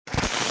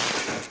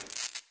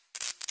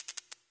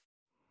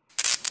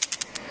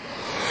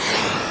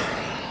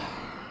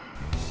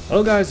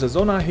Hello guys,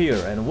 Zona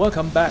here and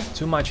welcome back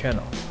to my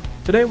channel.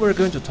 Today we're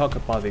going to talk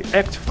about the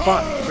Act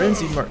 5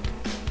 Frenzy Merc.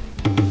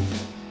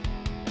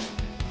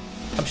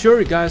 I'm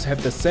sure you guys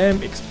have the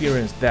same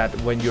experience that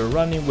when you're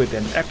running with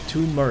an Act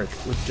 2 Merc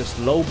with just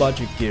low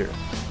budget gear,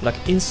 like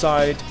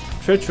Insight,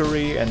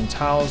 Treachery and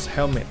Tao's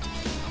helmet.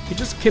 You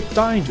just keep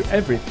dying to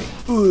everything.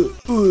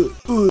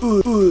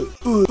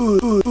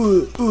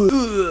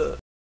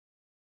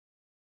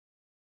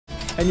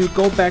 And you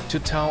go back to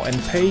town and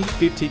pay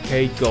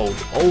 50k gold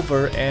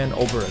over and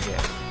over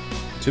again.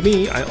 To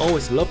me, I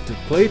always love to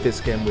play this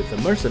game with the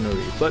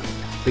mercenary, but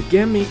the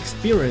gaming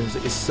experience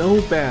is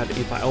so bad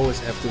if I always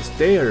have to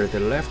stare at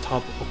the left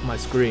top of my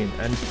screen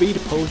and feed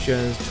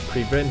potions to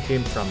prevent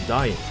him from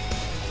dying.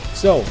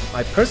 So,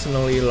 I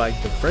personally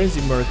like the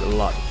Frenzy Merc a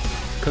lot,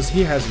 cause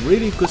he has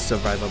really good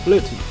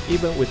survivability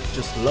even with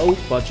just low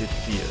budget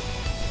gear.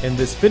 In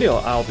this video,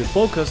 I'll be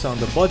focused on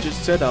the budget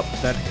setup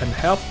that can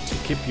help to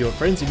keep your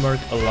Frenzy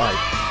Merc alive.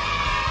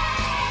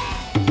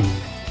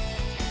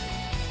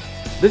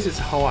 This is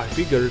how I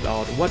figured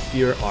out what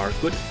gear are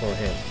good for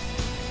him.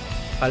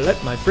 I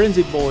let my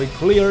Frenzy Boy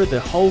clear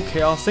the whole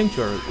Chaos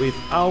Sanctuary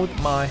without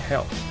my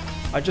help.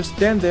 I just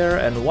stand there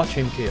and watch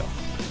him kill.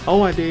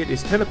 All I did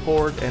is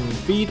teleport and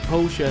feed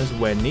potions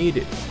when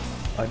needed.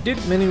 I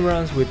did many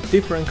runs with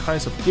different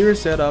kinds of gear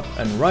setup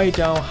and write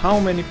down how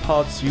many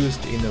pots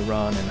used in the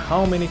run and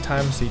how many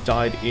times he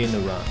died in the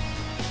run.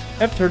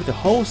 After the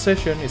whole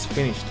session is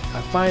finished,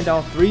 I find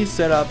out 3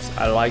 setups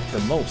I like the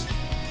most.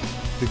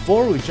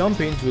 Before we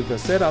jump into the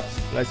setups,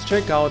 let's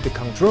check out the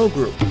control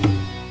group.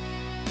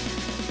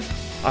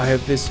 I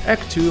have this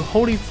Act 2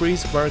 Holy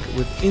Freeze Merc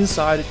with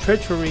Inside,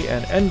 Treachery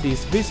and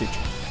Andy's Visage,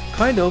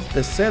 kind of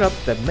the setup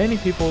that many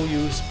people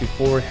use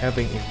before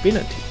having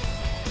Infinity.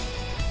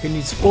 He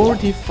needs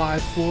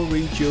 45 full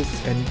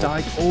rejuves and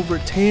died over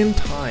 10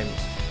 times.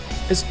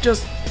 It's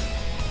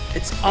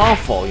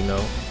awful, you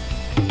know.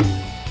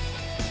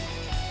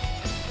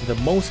 The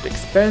most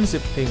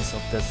expensive things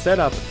of the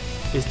setup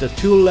is the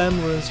 2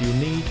 Lamb runes you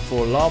need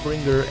for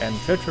Lawbringer and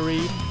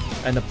Treachery,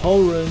 and the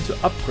Pole rune to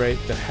upgrade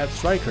the Head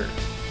Striker.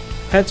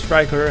 Head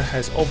Striker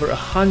has over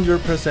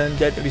 100%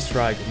 deadly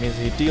strike, means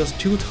he deals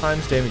 2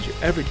 times damage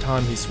every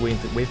time he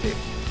swings with it.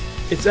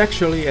 It's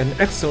actually an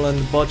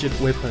excellent budget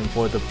weapon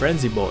for the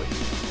Frenzy Boy.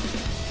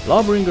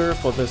 Lawbringer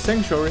for the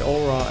Sanctuary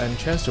Aura and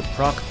chance to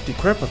proc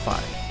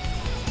Decrepify.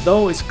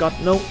 Though it's got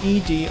no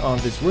ED on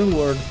this rune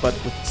word, but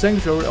with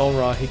Sanctuary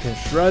Aura he can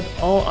shred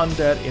all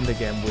undead in the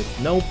game with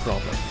no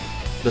problem.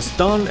 The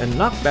stun and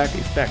knockback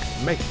effect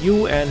make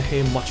you and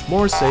him much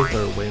more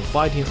safer when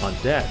fighting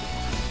undead.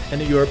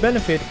 And you are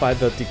benefited by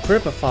the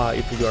Decrepify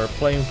if you are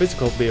playing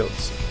physical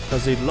builds,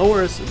 cause it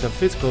lowers the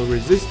physical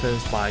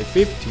resistance by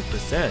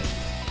 50%.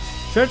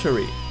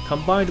 Treachery,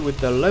 combined with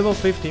the level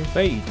 15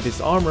 Fade, this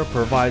armor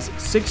provides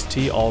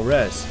 60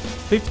 all-res,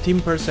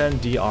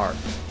 15% DR,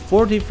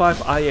 45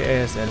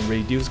 IAS and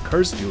reduced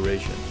curse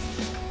duration.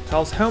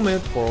 Tao's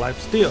helmet for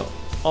lifesteal,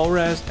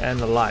 all-res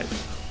and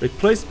life.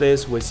 Replace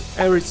this with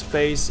Ares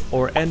Face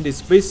or Andy's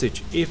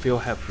Visage if you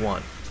have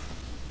one.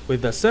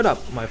 With the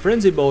setup, my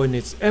Frenzy Boy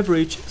needs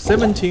average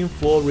 17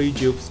 full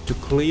rejuves to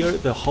clear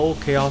the whole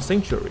Chaos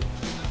Sanctuary.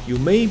 You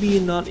may be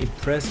not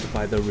impressed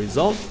by the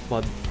result,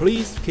 but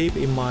please keep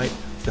in mind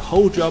the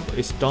whole job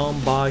is done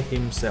by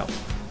himself.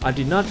 I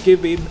did not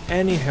give him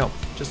any help,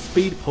 just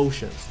feed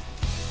potions.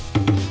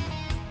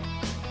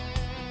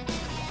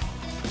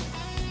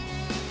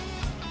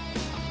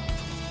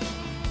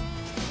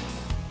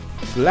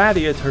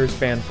 Gladiator's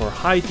banned for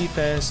high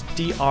defense,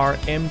 DR,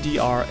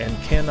 MDR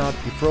and cannot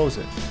be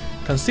frozen.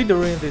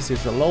 Considering this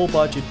is a low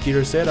budget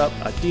gear setup,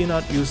 I did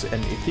not use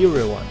an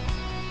ethereal one.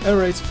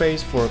 Ares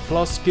Face for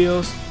plus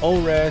skills,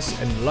 all-res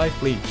and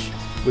life leech.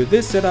 With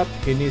this setup,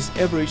 he needs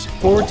average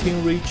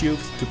 14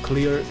 rejuves to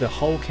clear the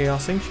whole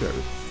Chaos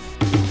Sanctuary.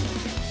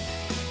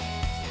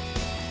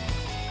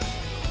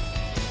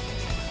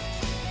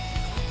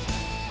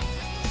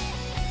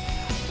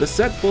 The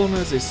set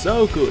bonus is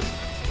so good.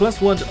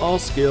 +1 to all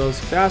skills,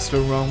 faster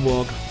run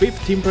walk,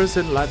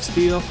 15%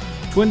 lifesteal,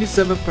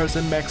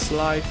 27% max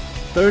life,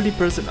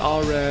 30%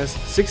 all-res,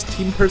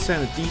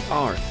 16%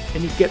 DR,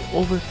 and you get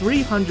over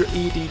 300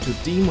 ED to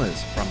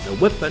demons from the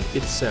weapon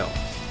itself.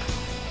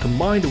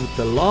 Combined with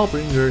the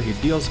Lawbringer, he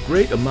deals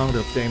great amount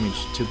of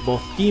damage to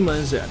both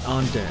demons and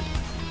undead.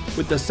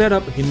 With the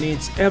setup, he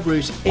needs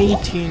average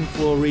 18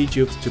 full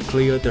rejuves to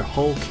clear the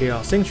whole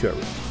Chaos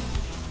Sanctuary.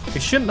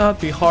 It should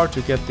not be hard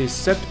to get these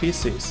set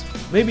pieces.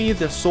 Maybe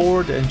the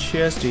sword and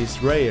chest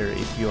is rare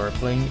if you are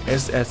playing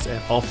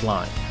SSF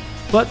offline.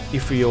 But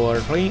if you are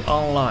playing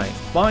online,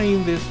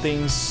 buying these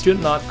things should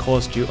not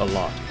cost you a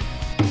lot.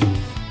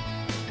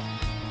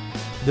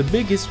 The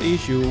biggest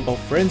issue of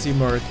Frenzy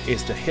Merc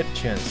is the hit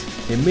chance.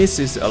 He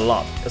misses a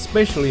lot,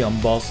 especially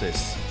on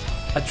bosses.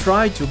 I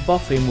tried to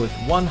buff him with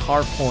 1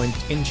 hardpoint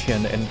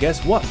enchant and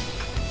guess what?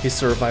 His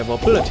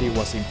survivability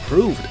was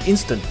improved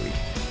instantly.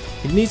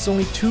 He needs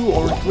only 2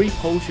 or 3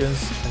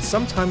 potions and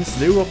sometimes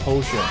 0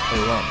 potion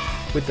per run,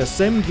 with the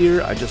same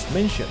gear I just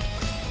mentioned.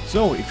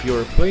 So if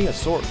you're playing a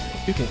sword,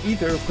 you can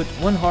either put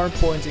 1 hard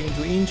point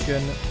into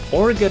Enchant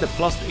or get a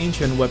plus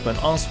Enchant weapon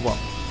on swap.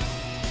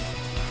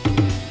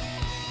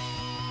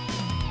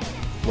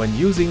 When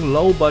using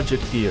low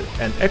budget gear,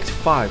 an Act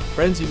 5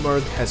 Frenzy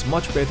Merc has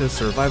much better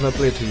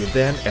survivability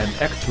than an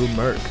Act 2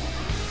 Merc.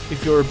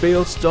 If your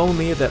builds don't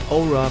need that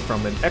aura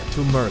from an Act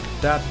 2 Merc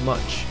that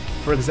much,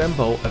 for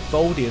example a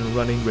Folding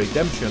running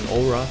Redemption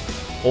aura,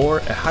 or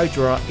a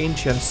Hydra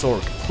Enchant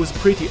Sword who's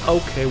pretty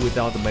okay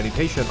without the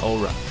Meditation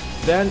aura,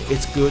 then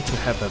it's good to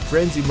have a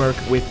Frenzy Merc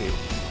with you.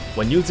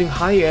 When using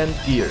high-end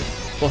gear,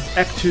 both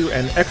Act 2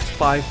 and Act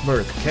 5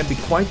 Merc can be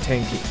quite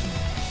tanky.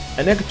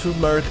 An Act 2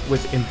 Merc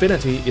with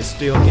Infinity is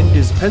still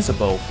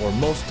indispensable for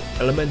most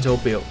elemental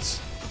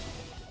builds.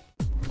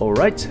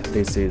 Alright,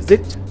 this is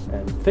it,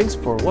 and thanks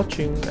for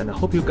watching, and I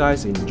hope you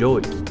guys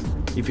enjoyed.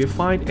 If you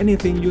find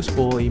anything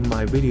useful in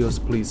my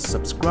videos, please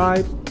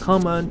subscribe,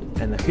 comment,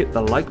 and hit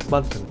the like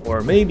button,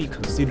 or maybe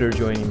consider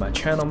joining my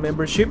channel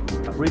membership.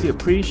 I really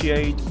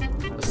appreciate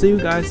it. I'll see you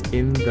guys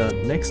in the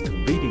next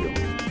video.